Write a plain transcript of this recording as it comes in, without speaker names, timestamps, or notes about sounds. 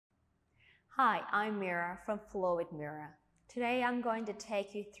Hi, I'm Mira from Flow with Mira. Today I'm going to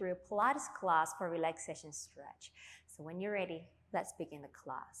take you through a Pilates class for relaxation stretch. So when you're ready, let's begin the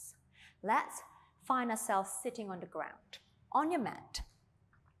class. Let's find ourselves sitting on the ground, on your mat.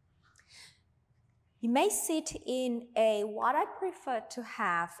 You may sit in what I prefer to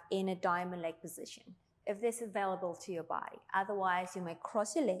have in a diamond leg position, if this is available to your body. Otherwise, you may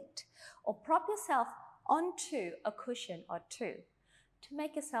cross your legs or prop yourself onto a cushion or two to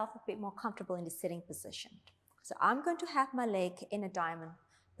make yourself a bit more comfortable in the sitting position. So I'm going to have my leg in a diamond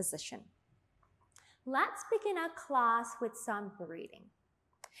position. Let's begin our class with some breathing.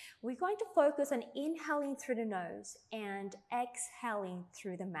 We're going to focus on inhaling through the nose and exhaling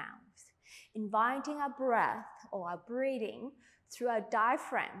through the mouth, inviting our breath or our breathing through our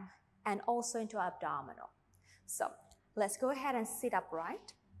diaphragm and also into our abdominal. So let's go ahead and sit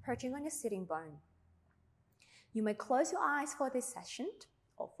upright, perching on your sitting bone. You may close your eyes for this session,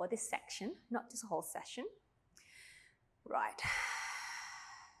 or for this section, not this whole session. Right.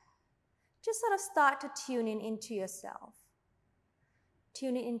 Just sort of start to tune in into yourself.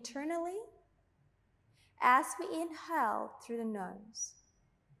 Tune in internally. As we inhale through the nose,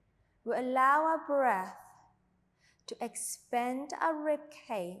 we allow our breath to expand our rib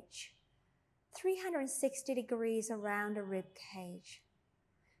cage 360 degrees around the rib cage,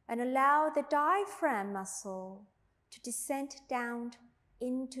 and allow the diaphragm muscle to descend down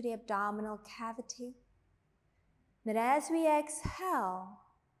into the abdominal cavity. Then as we exhale,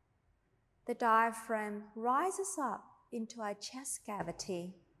 the diaphragm rises up into our chest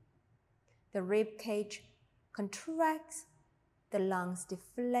cavity. The rib cage contracts, the lungs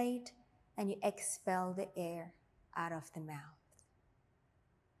deflate, and you expel the air out of the mouth.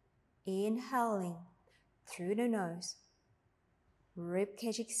 Inhaling through the nose,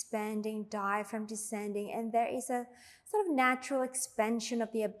 ribcage expanding, diaphragm descending, and there is a sort of natural expansion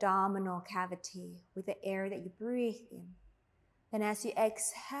of the abdominal cavity with the air that you breathe in. Then as you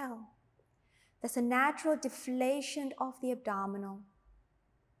exhale, there's a natural deflation of the abdominal,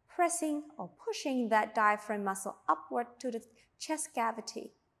 pressing or pushing that diaphragm muscle upward to the chest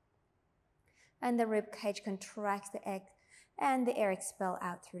cavity. And the ribcage contracts and the air expels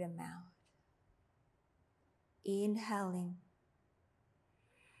out through the mouth. Inhaling.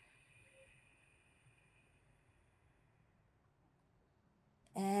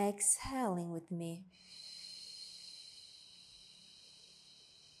 Exhaling with me.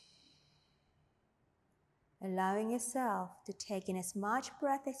 Allowing yourself to take in as much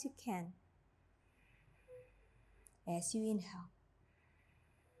breath as you can as you inhale.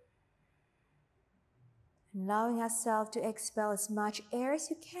 Allowing yourself to expel as much air as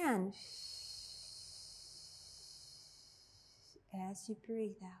you can as you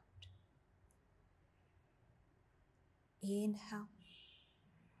breathe out. Inhale.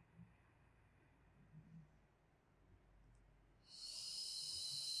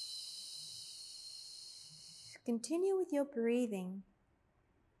 Continue with your breathing,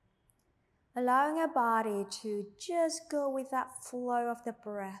 allowing our body to just go with that flow of the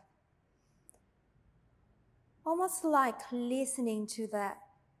breath. Almost like listening to that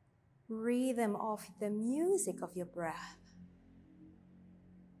rhythm of the music of your breath.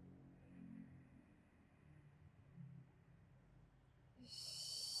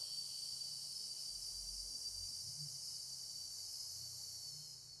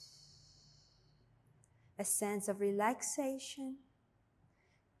 A sense of relaxation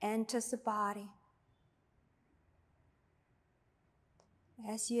enters the body.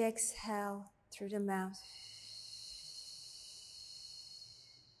 As you exhale through the mouth,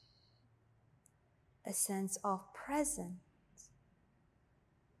 a sense of presence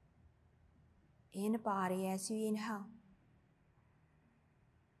in the body as you inhale.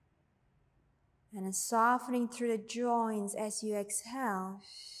 And a softening through the joints as you exhale.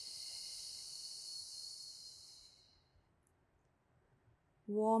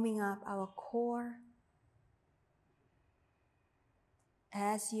 Warming up our core.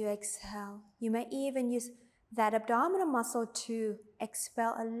 As you exhale, you may even use that abdominal muscle to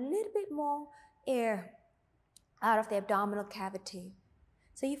expel a little bit more air out of the abdominal cavity.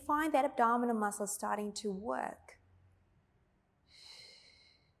 So you find that abdominal muscle starting to work.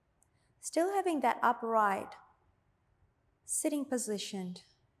 Still having that upright sitting position.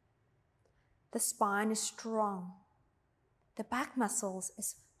 The spine is strong. The back muscles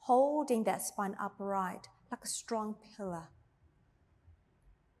is holding that spine upright like a strong pillar.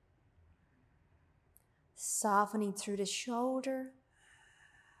 Softening through the shoulder,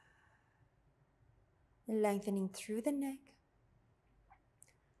 lengthening through the neck,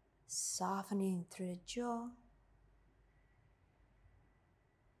 softening through the jaw,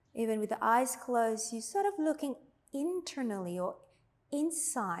 Even with the eyes closed, you're sort of looking internally or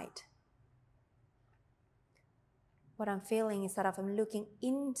inside. What I'm feeling is that I'm looking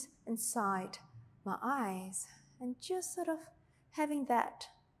inside my eyes and just sort of having that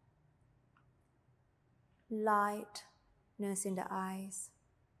lightness in the eyes,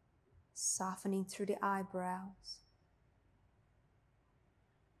 softening through the eyebrows.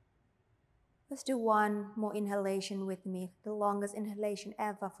 Let's do one more inhalation with me, the longest inhalation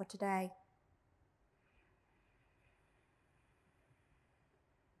ever for today.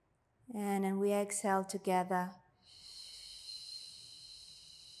 And then we exhale together.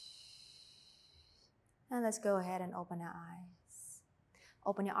 And let's go ahead and open our eyes.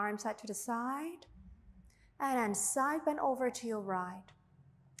 Open your arms out to the side. And then side bend over to your right.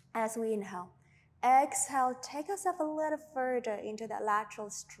 As we inhale. Exhale, take yourself a little further into that lateral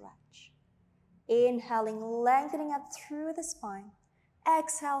stretch. Inhaling, lengthening up through the spine.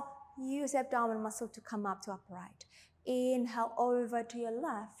 Exhale, use the abdominal muscle to come up to upright. Inhale, over to your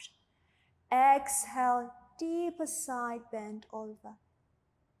left. Exhale, deeper side bend over.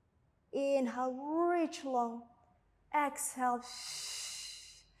 Inhale, reach long. Exhale,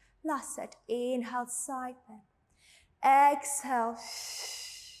 last set. Inhale, side bend. Exhale,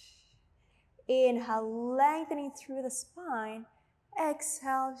 inhale, lengthening through the spine.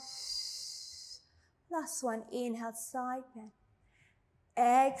 Exhale, last one. Inhale, side bend.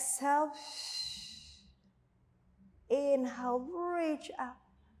 Exhale, inhale, reach up.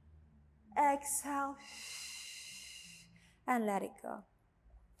 Exhale, and let it go.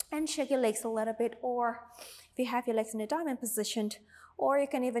 And shake your legs a little bit, or if you have your legs in a diamond positioned, or you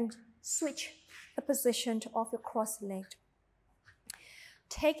can even switch the position of your cross leg.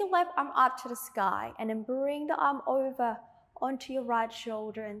 Take your left arm up to the sky and then bring the arm over onto your right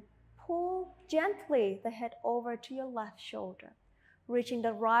shoulder and pull gently the head over to your left shoulder. Reaching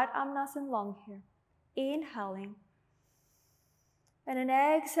the right arm nice and long here. Inhaling. And then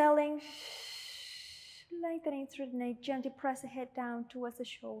exhaling. Lengthening through the neck, gently press the head down towards the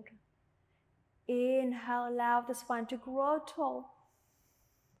shoulder. Inhale, allow the spine to grow tall.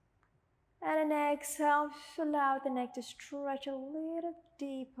 And then exhale, allow the neck to stretch a little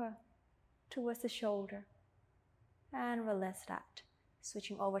deeper towards the shoulder. And release that.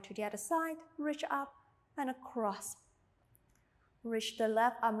 Switching over to the other side, reach up and across. Reach the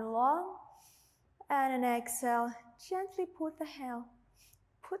left arm long. And then exhale, gently put the head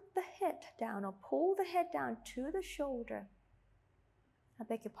down or pull the head down to the shoulder. I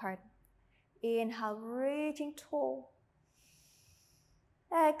beg your pardon. Inhale, reaching tall.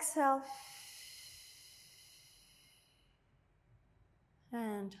 Exhale.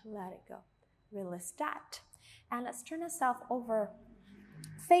 And let it go. Release that. And let's turn ourselves over,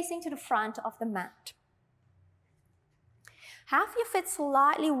 facing to the front of the mat. Have your feet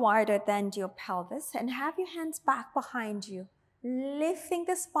slightly wider than your pelvis and have your hands back behind you, lifting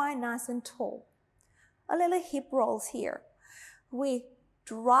the spine nice and tall. A little hip rolls here. We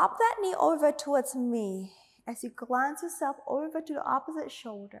drop that knee over towards me as you glance yourself over to the opposite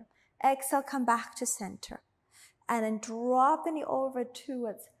shoulder. Exhale, come back to center. And then drop the knee over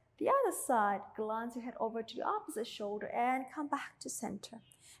towards the other side. Glance your head over to the opposite shoulder and come back to center.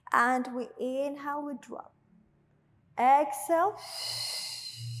 And we inhale, we drop. Exhale.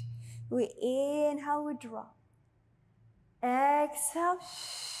 We inhale, we drop. Exhale.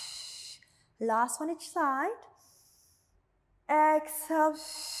 Last one each side. Exhale.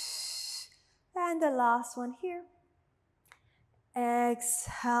 And the last one here.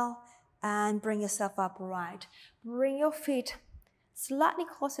 Exhale. And bring yourself upright. Bring your feet slightly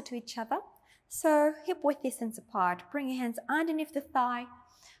closer to each other. So hip width distance apart. Bring your hands underneath the thigh.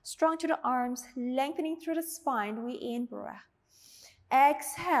 Strong to the arms. Lengthening through the spine. We in-breath.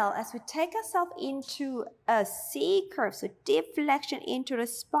 Exhale as we take ourselves into a C curve. So deep flexion into the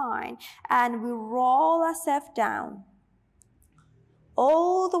spine. And we roll ourselves down.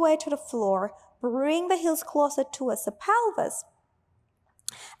 All the way to the floor. Bring the heels closer towards the pelvis.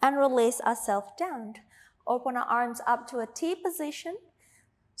 And release ourselves down. Open our arms up to a T position.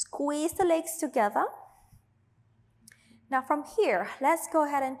 Squeeze the legs together. Now from here, let's go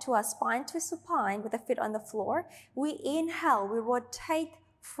ahead into our spine twist supine with the feet on the floor. We inhale, we rotate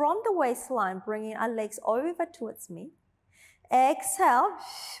from the waistline, bringing our legs over towards me. Exhale,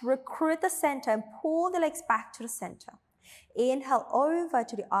 recruit the center and pull the legs back to the center. Inhale over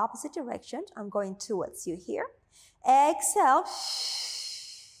to the opposite direction. I'm going towards you here. Exhale.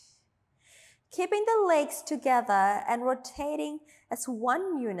 Keeping the legs together and rotating as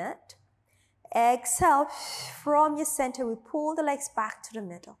one unit. Exhale, from your center, we pull the legs back to the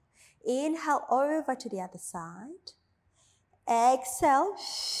middle. Inhale over to the other side. Exhale.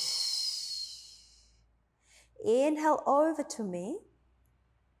 Inhale over to me.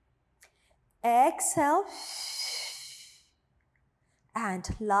 Exhale. And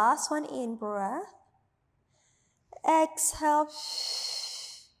last one, in breath. Exhale.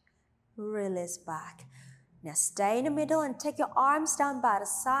 Release back. Now stay in the middle and take your arms down by the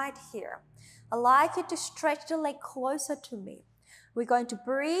side here. I'd like you to stretch the leg closer to me. We're going to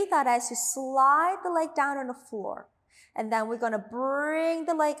breathe out as you slide the leg down on the floor. And then we're going to bring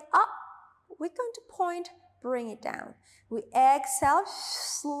the leg up. We're going to point, bring it down. We exhale,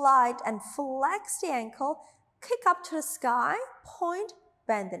 slide and flex the ankle. Kick up to the sky, point,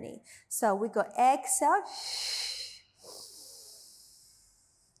 bend the knee. So we go exhale.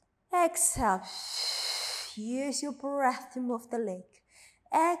 Exhale. Use your breath to move the leg.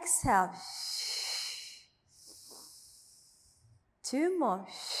 Exhale. 2 more.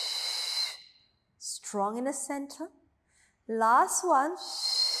 Strong in the center. Last one.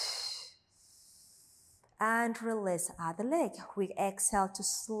 And release other leg. We exhale to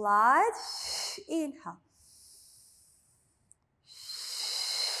slide. Inhale.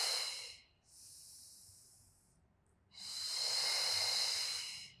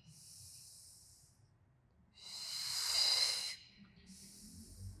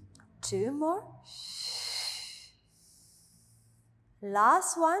 Two more.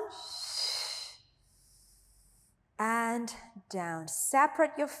 Last one. And down.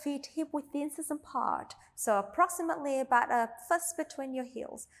 Separate your feet hip width inches apart. So approximately about a fist between your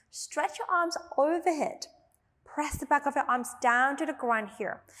heels. Stretch your arms overhead. Press the back of your arms down to the ground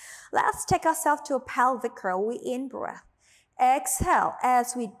here. Let's take ourselves to a pelvic curl. We in-breath. Exhale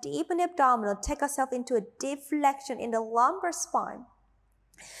as we deepen the abdominal. Take ourselves into a deep flexion in the lumbar spine.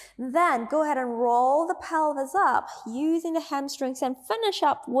 Then go ahead and roll the pelvis up using the hamstrings and finish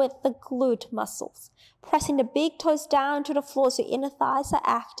up with the glute muscles. Pressing the big toes down to the floor so your inner thighs are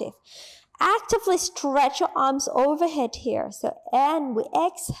active. Actively stretch your arms overhead here. And we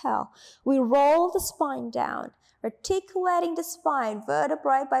exhale. We roll the spine down, articulating the spine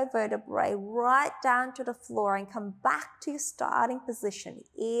vertebrae by vertebrae right down to the floor and come back to your starting position.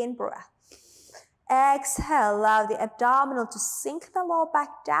 In breath. Exhale, allow the abdominal to sink the lower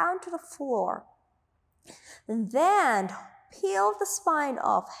back down to the floor. And then peel the spine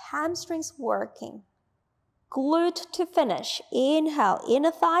off, hamstrings working. Glute to finish. Inhale,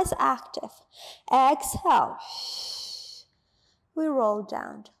 inner thighs active. Exhale. We roll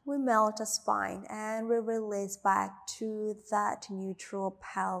down, we melt the spine, and we release back to that neutral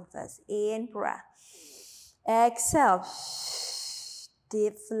pelvis. In breath. Exhale.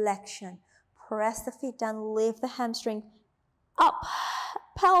 Deep flexion. Press the feet down, lift the hamstring up,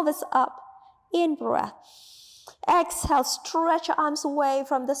 pelvis up, in breath. Exhale, stretch your arms away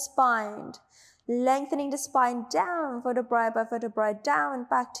from the spine, lengthening the spine down, vertebrae by vertebrae, down,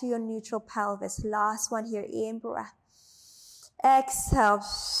 back to your neutral pelvis. Last one here, in breath. Exhale,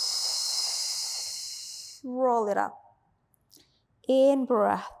 roll it up, in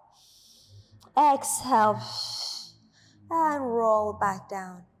breath. Exhale, and roll back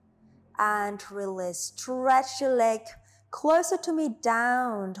down. And release. Stretch your leg closer to me,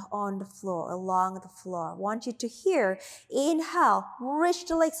 down on the floor, along the floor. I want you to hear. Inhale, reach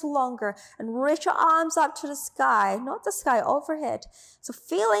the legs longer and reach your arms up to the sky, not the sky, overhead. So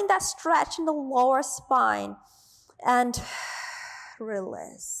feeling that stretch in the lower spine. And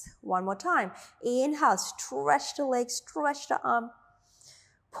release. One more time. Inhale, stretch the legs, stretch the arm.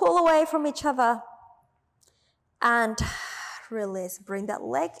 Pull away from each other. And release. Bring that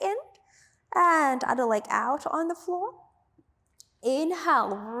leg in. And other leg out on the floor.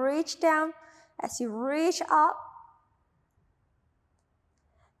 Inhale, reach down as you reach up.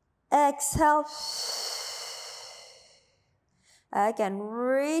 Exhale. Again,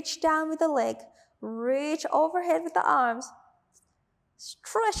 reach down with the leg. Reach overhead with the arms.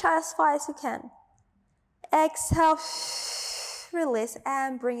 Stretch as far as you can. Exhale. Release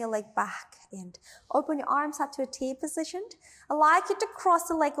and bring your leg back in. Open your arms up to a T position. I'd like you to cross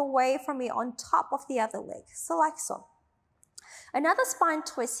the leg away from me on top of the other leg. So like so. Another spine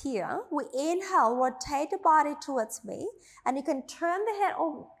twist here. We inhale, rotate the body towards me. And you can turn the head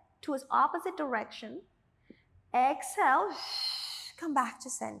towards opposite direction. Exhale. Come back to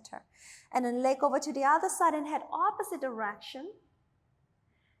center. And then leg over to the other side and head opposite direction.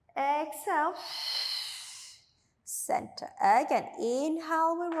 Exhale. Center. Again,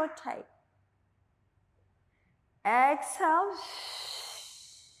 inhale, we rotate. Exhale.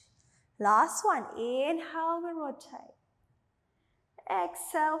 Last one. Inhale, we rotate.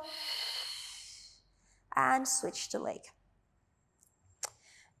 Exhale. And switch the leg.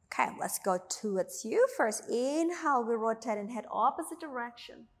 Okay, let's go towards you. First, inhale, we rotate and head opposite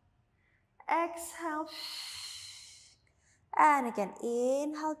direction. Exhale. And again,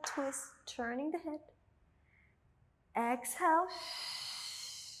 inhale, twist, turning the head. Exhale.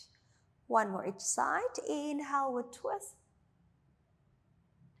 One more each side. Inhale with twist.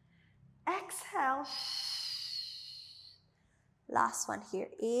 Exhale. Last one here.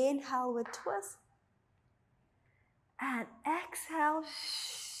 Inhale with twist. And exhale.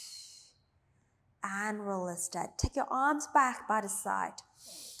 And release that. Take your arms back by the side.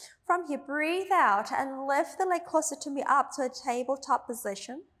 From here, breathe out and lift the leg closer to me up to a tabletop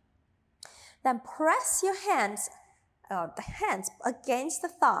position. Then press your hands, the hands against the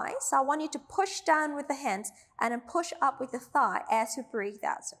thigh. So I want you to push down with the hands and then push up with the thigh as you breathe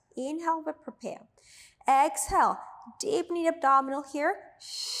out. So inhale, but prepare. Exhale, deepening the abdominal here.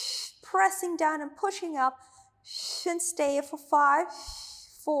 Pressing down and pushing up. And stay here for 5,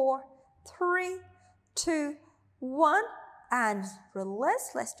 4, 3, 2, 1. And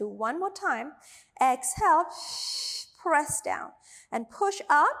release. Let's do one more time. Exhale, press down and push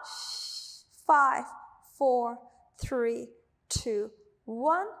up. 5, 4, 3, 2,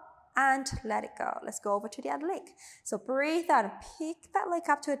 1. And let it go. Let's go over to the other leg. So breathe out and pick that leg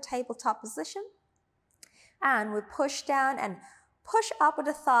up to a tabletop position. And we push down and push up with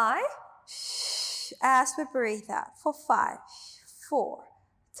the thigh as we breathe out for 5, 4,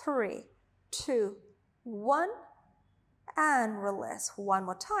 3, 2, 1. And release one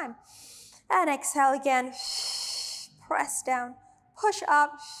more time. And exhale again. Press down. Push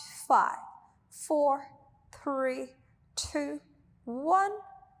up. 5, 4, 3, 2, 1.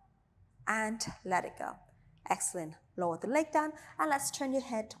 And let it go. Excellent. Lower the leg down. And let's turn your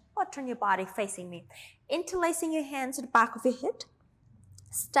head or turn your body facing me. Interlacing your hands at the back of your head.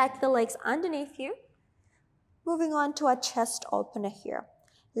 Stack the legs underneath you. Moving on to our chest opener here.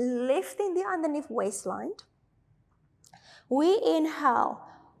 Lifting the underneath waistline. We inhale,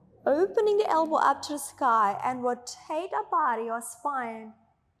 opening the elbow up to the sky and rotate our body or spine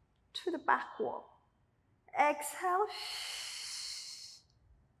to the back wall. Exhale,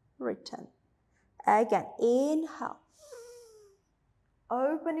 return. Again, inhale,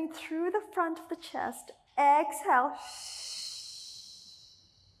 opening through the front of the chest. Exhale.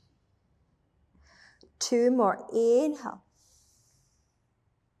 2 more, inhale.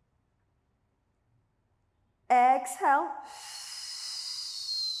 Exhale.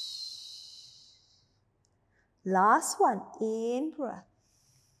 Last one, in breath.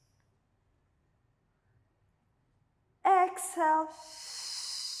 Exhale.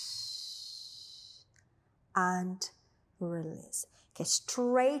 And release. Okay,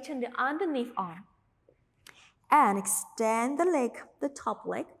 straighten the underneath arm. And extend the leg, the top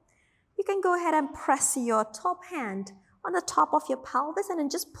leg. You can go ahead and press your top hand on the top of your pelvis and then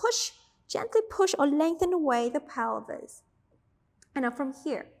just push. Gently push or lengthen away the pelvis. And now from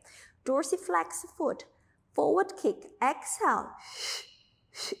here, dorsiflex the foot, forward kick, exhale.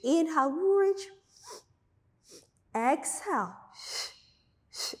 Inhale, reach. Exhale.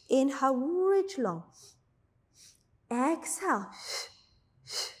 Inhale, reach long. Exhale.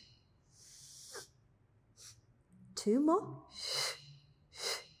 2 more.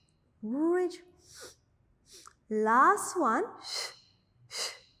 Reach. Last one.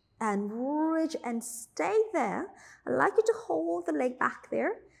 And reach and stay there. I'd like you to hold the leg back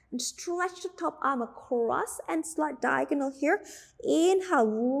there and stretch the top arm across and slide diagonal here. Inhale,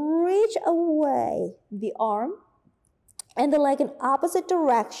 reach away the arm and the leg in opposite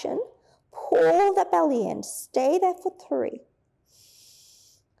direction. Pull the belly in. Stay there for 3,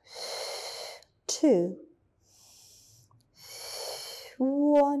 2,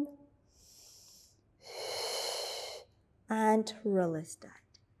 1. And release that.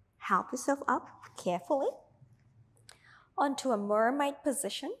 Help yourself up carefully onto a mermaid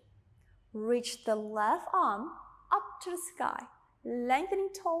position. Reach the left arm up to the sky, lengthening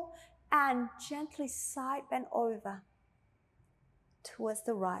tall and gently side bend over towards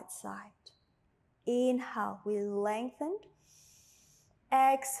the right side. Inhale, we lengthened.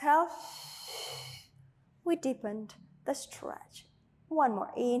 Exhale, we deepened the stretch. One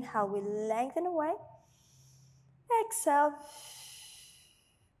more. Inhale, we lengthen away. Exhale.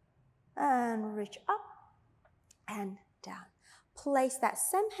 And reach up and down. Place that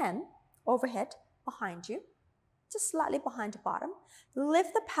same hand overhead behind you, just slightly behind the bottom.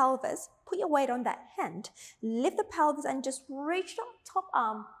 Lift the pelvis, put your weight on that hand. Lift the pelvis and just reach the top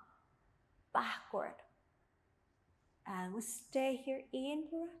arm backward. And we stay here, in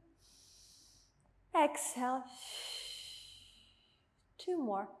breath. Exhale. 2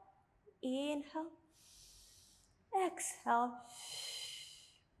 more. Inhale. Exhale.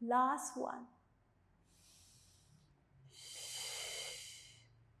 Last one.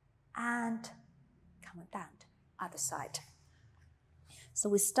 And come on down. Other side. So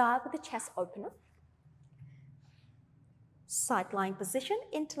we start with the chest opener. Side lying position,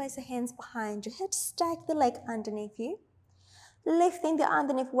 interlace the hands behind your head, stack the leg underneath you. Lifting the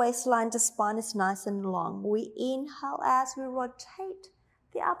underneath waistline, the spine is nice and long. We inhale as we rotate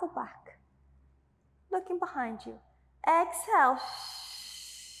the upper back. Looking behind you. Exhale.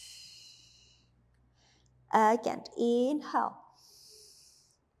 Again, inhale.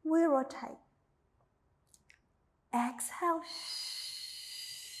 We rotate. Exhale.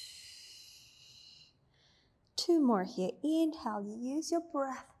 2 more here. Inhale. Use your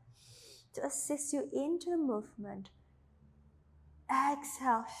breath to assist you into the movement.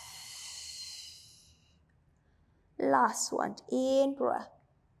 Exhale. Last one. In breath.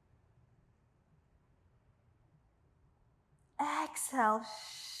 Exhale.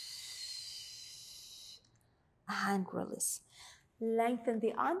 And release. Lengthen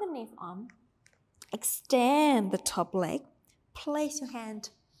the underneath arm. Extend the top leg. Place your hand,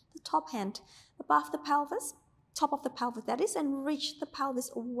 the top hand, above the pelvis, top of the pelvis that is, and reach the pelvis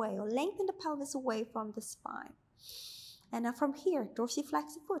away or lengthen the pelvis away from the spine. And now from here,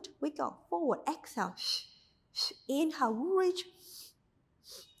 dorsiflex the foot. We go forward. Exhale. Inhale, reach.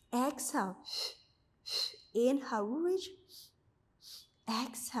 Exhale. Inhale, reach.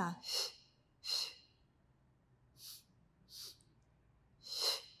 Exhale.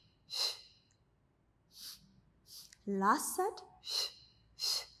 Last set.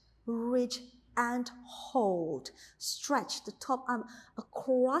 Reach and hold. Stretch the top arm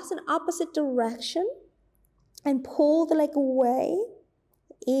across an opposite direction. And pull the leg away.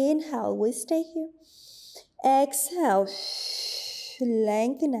 Inhale, we stay here. Exhale,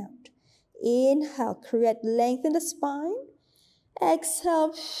 lengthen out. Inhale, create length in the spine.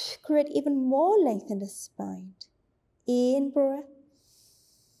 Exhale, create even more length in the spine. In breath.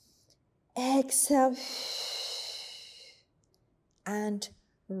 Exhale. And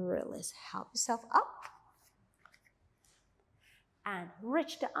release. Help yourself up. And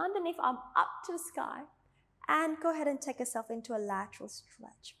reach the underneath arm up to the sky. And go ahead and take yourself into a lateral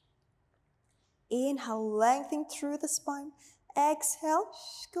stretch. Inhale, lengthening through the spine. Exhale,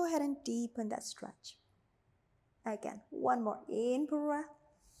 go ahead and deepen that stretch. Again, one more in breath.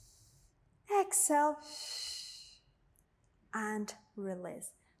 Exhale. And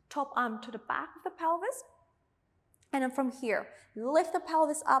release. Top arm to the back of the pelvis. And then from here, lift the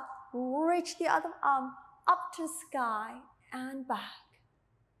pelvis up, reach the other arm up to the sky and back.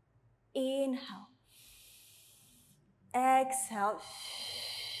 Inhale. Exhale.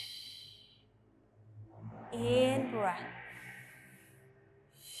 In breath.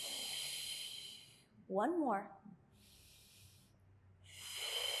 One more.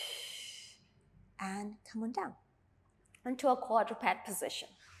 And come on down into a quadruped position.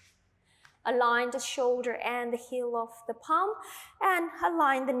 Align the shoulder and the heel of the palm and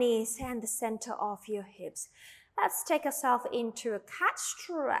align the knees and the center of your hips. Let's take ourselves into a cat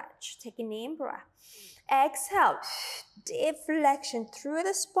stretch. Take an in breath. Exhale, deep flexion through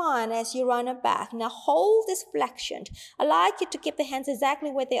the spine as you run it back. Now hold this flexion. I like you to keep the hands exactly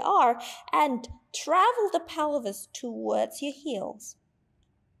where they are and travel the pelvis towards your heels.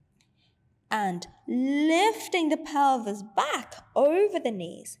 And lifting the pelvis back over the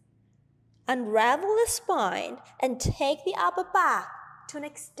knees. Unravel the spine and take the upper back to an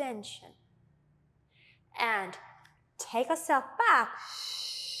extension. And take yourself back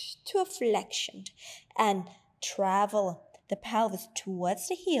to a flexion and travel the pelvis towards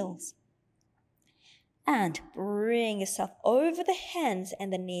the heels. And bring yourself over the hands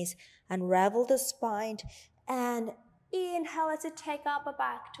and the knees. Unravel the spine and inhale as you take upper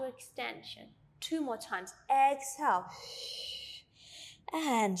back to extension. 2 more times. Exhale.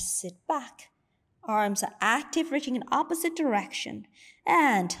 And sit back. Arms are active, reaching in opposite direction.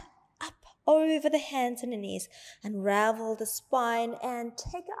 And up over the hands and the knees. Unravel the spine and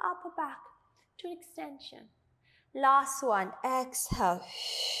take your upper back to an extension. Last one. Exhale.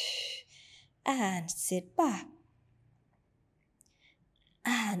 And sit back.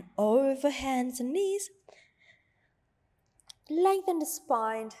 And over hands and knees. Lengthen the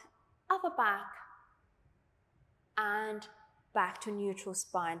spine, upper back, and back to neutral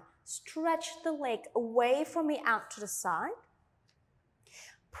spine. Stretch the leg away from me out to the side.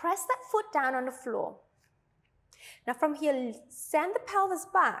 Press that foot down on the floor. Now from here, send the pelvis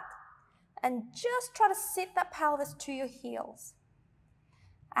back and just try to sit that pelvis to your heels.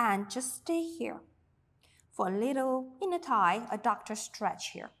 And just stay here for a little inner thigh, adductor stretch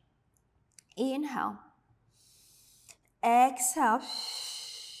here. Inhale. Exhale.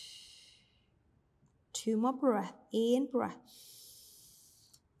 2 more breaths. In breath.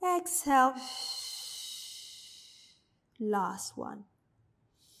 Exhale. Last one.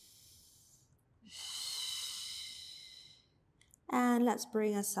 And let's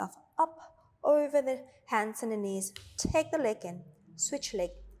bring ourselves up over the hands and the knees. Take the leg in, switch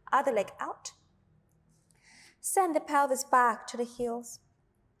leg, other leg out. Send the pelvis back to the heels.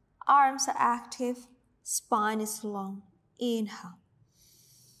 Arms are active, spine is long. Inhale.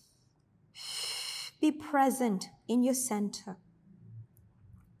 Be present in your center.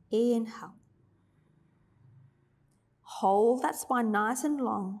 Inhale. Hold that spine nice and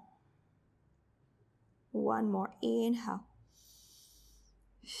long. One more. Inhale.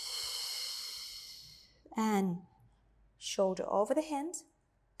 And shoulder over the hands.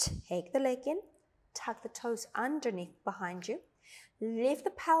 Take the leg in. Tuck the toes underneath behind you. Lift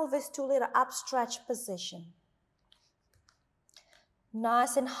the pelvis to a little upstretch position.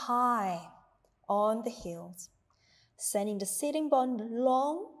 Nice and high on the heels. Sending the sitting bone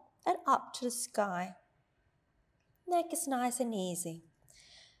long and up to the sky. Neck is nice and easy.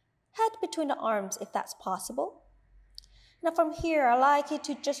 Head between the arms if that's possible. Now from here, I'd like you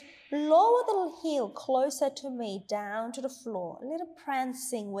to just lower the heel closer to me, down to the floor. A little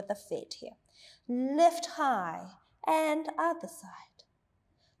prancing with the feet here. Lift high and other side.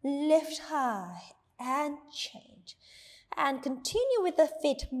 Lift high and change. And continue with the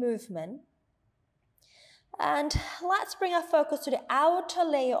feet movement. And let's bring our focus to the outer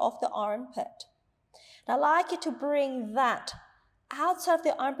layer of the armpit. Now, I'd like you to bring that outside of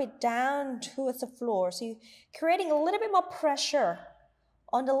the armpit down towards the floor. So you're creating a little bit more pressure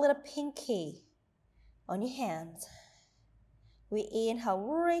on the little pinky on your hands. We inhale,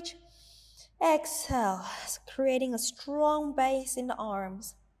 reach. Exhale, creating a strong base in the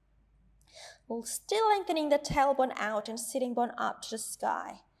arms. We're still lengthening the tailbone out and sitting bone up to the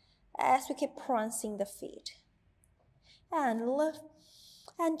sky as we keep prancing the feet. And lift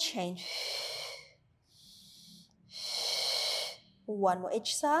and change. One more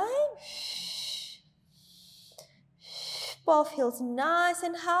each side. Both heels nice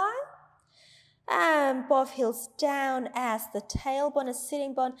and high. And both heels down as the tailbone and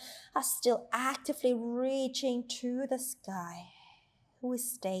sitting bone are still actively reaching to the sky. We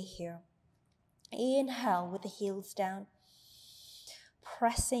stay here. Inhale with the heels down.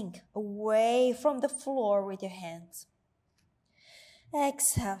 Pressing away from the floor with your hands.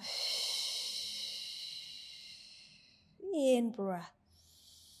 Exhale. In breath.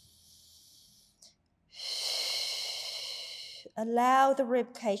 Allow the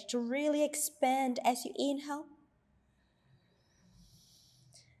rib cage to really expand as you inhale.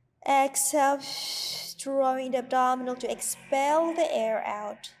 Exhale, drawing the abdominal to expel the air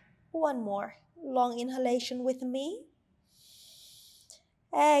out. One more long inhalation with me.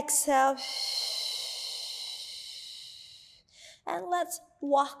 Exhale. And let's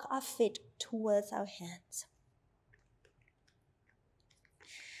walk our feet towards our hands.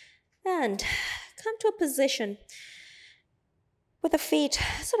 And come to a position with the feet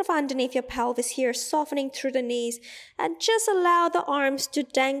sort of underneath your pelvis here, softening through the knees. And just allow the arms to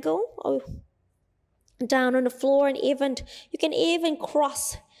dangle down on the floor. And you can even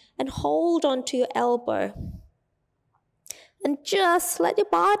cross and hold onto your elbow. And just let your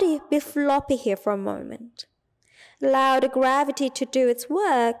body be floppy here for a moment. Allow the gravity to do its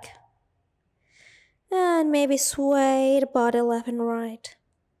work. And maybe sway the body left and right.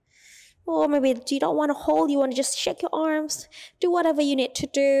 Or maybe you don't want to hold, you want to just shake your arms. Do whatever you need to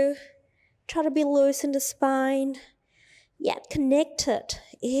do. Try to be loose in the spine. Yet connected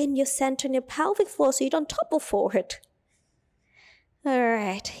in your center and your pelvic floor so you don't topple forward.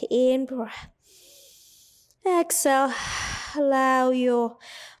 Alright, in breath. Exhale. Allow your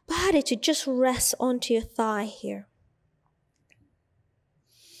body to just rest onto your thigh here.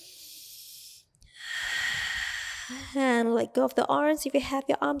 And let go of the arms if you have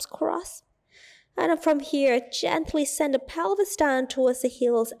your arms crossed. And from here, gently send the pelvis down towards the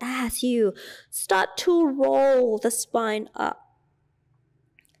heels as you start to roll the spine up.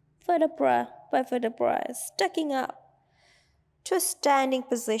 Vertebra by vertebra, stacking up to a standing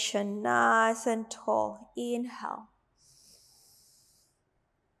position, nice and tall. Inhale.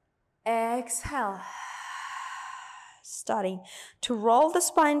 Exhale. Starting to roll the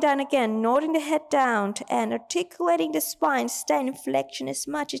spine down again, nodding the head down and articulating the spine, stand in flexion as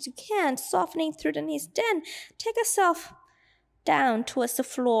much as you can, softening through the knees. Then take yourself down towards the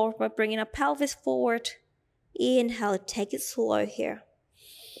floor by bringing our pelvis forward. Inhale, take it slow here.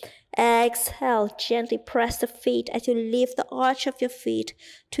 Exhale, gently press the feet as you lift the arch of your feet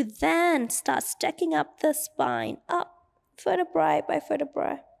to then start stacking up the spine, up vertebrae by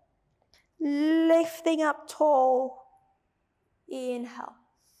vertebrae. Lifting up tall. Inhale.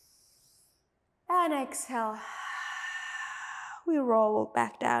 And exhale. We roll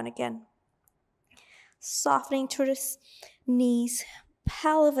back down again. Softening through the knees,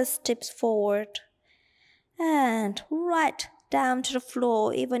 pelvis tips forward, and right down to the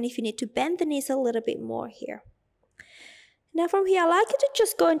floor, even if you need to bend the knees a little bit more here. Now from here, I'd like you to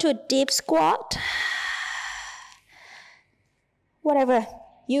just go into a deep squat. Whatever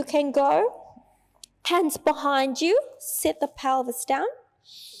you can go. Hands behind you, sit the pelvis down.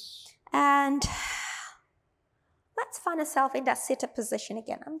 And let's find ourselves in that seated position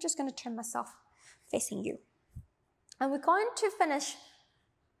again. I'm just going to turn myself facing you. And we're going to finish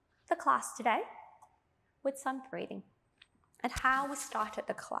the class today with some breathing and how we started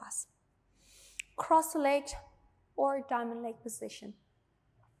the class. Cross-legged or diamond leg position.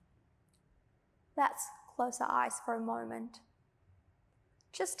 Let's close our eyes for a moment.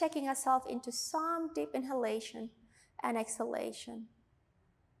 Just taking ourselves into some deep inhalation and exhalation.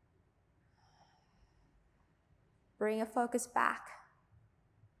 Bring your focus back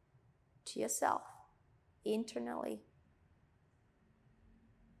to yourself internally.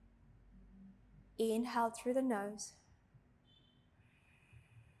 Inhale through the nose.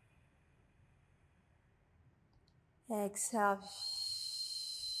 Exhale.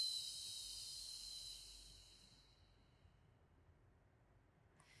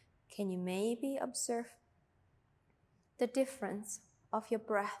 Can you maybe observe the difference of your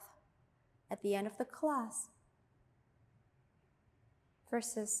breath at the end of the class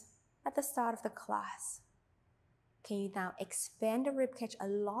versus at the start of the class? Can you now expand the ribcage a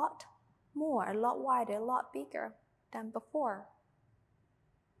lot more, a lot wider, a lot bigger than before?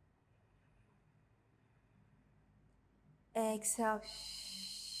 Exhale.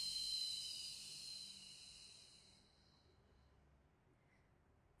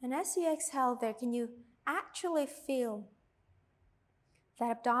 And as you exhale there, can you actually feel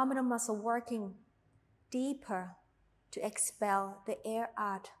that abdominal muscle working deeper to expel the air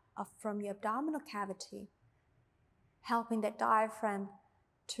out from your abdominal cavity, helping that diaphragm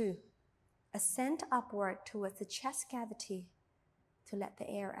to ascend upward towards the chest cavity to let the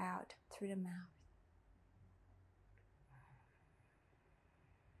air out through the mouth.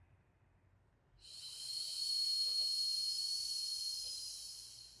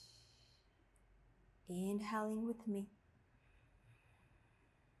 Inhaling with me.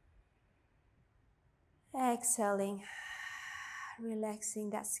 Exhaling, relaxing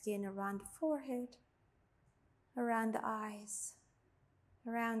that skin around the forehead, around the eyes,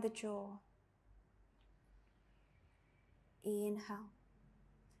 around the jaw. Inhale.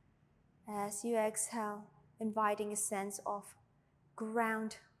 As you exhale, inviting a sense of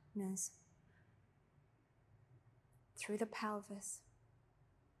groundedness through the pelvis,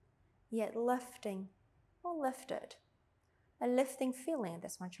 yet lifting or lifted. A lifting feeling,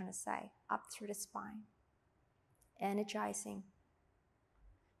 that's what I'm trying to say, up through the spine. Energizing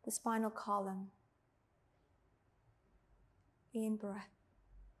the spinal column. In breath.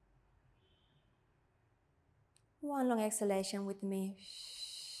 One long exhalation with me.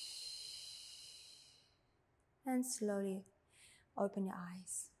 And slowly open your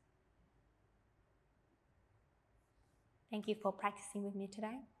eyes. Thank you for practicing with me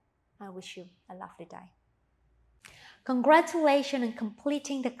today. I wish you a lovely day. Congratulations on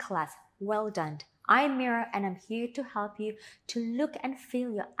completing the class. Well done. I'm Mira and I'm here to help you to look and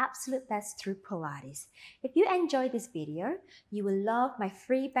feel your absolute best through Pilates. If you enjoyed this video, you will love my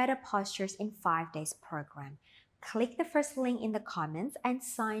free Better Postures in 5 Days program. Click the first link in the comments and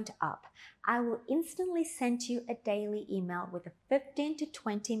sign up. I will instantly send you a daily email with a 15 to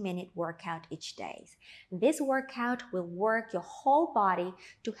 20 minute workout each day. This workout will work your whole body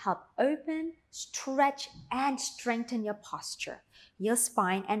to help open, stretch, and strengthen your posture. Your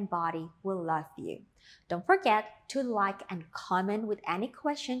spine and body will love you. Don't forget to like and comment with any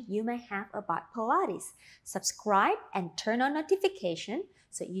question you may have about Pilates. Subscribe and turn on notification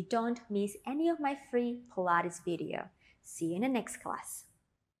so you don't miss any of my free Pilates video. See you in the next class.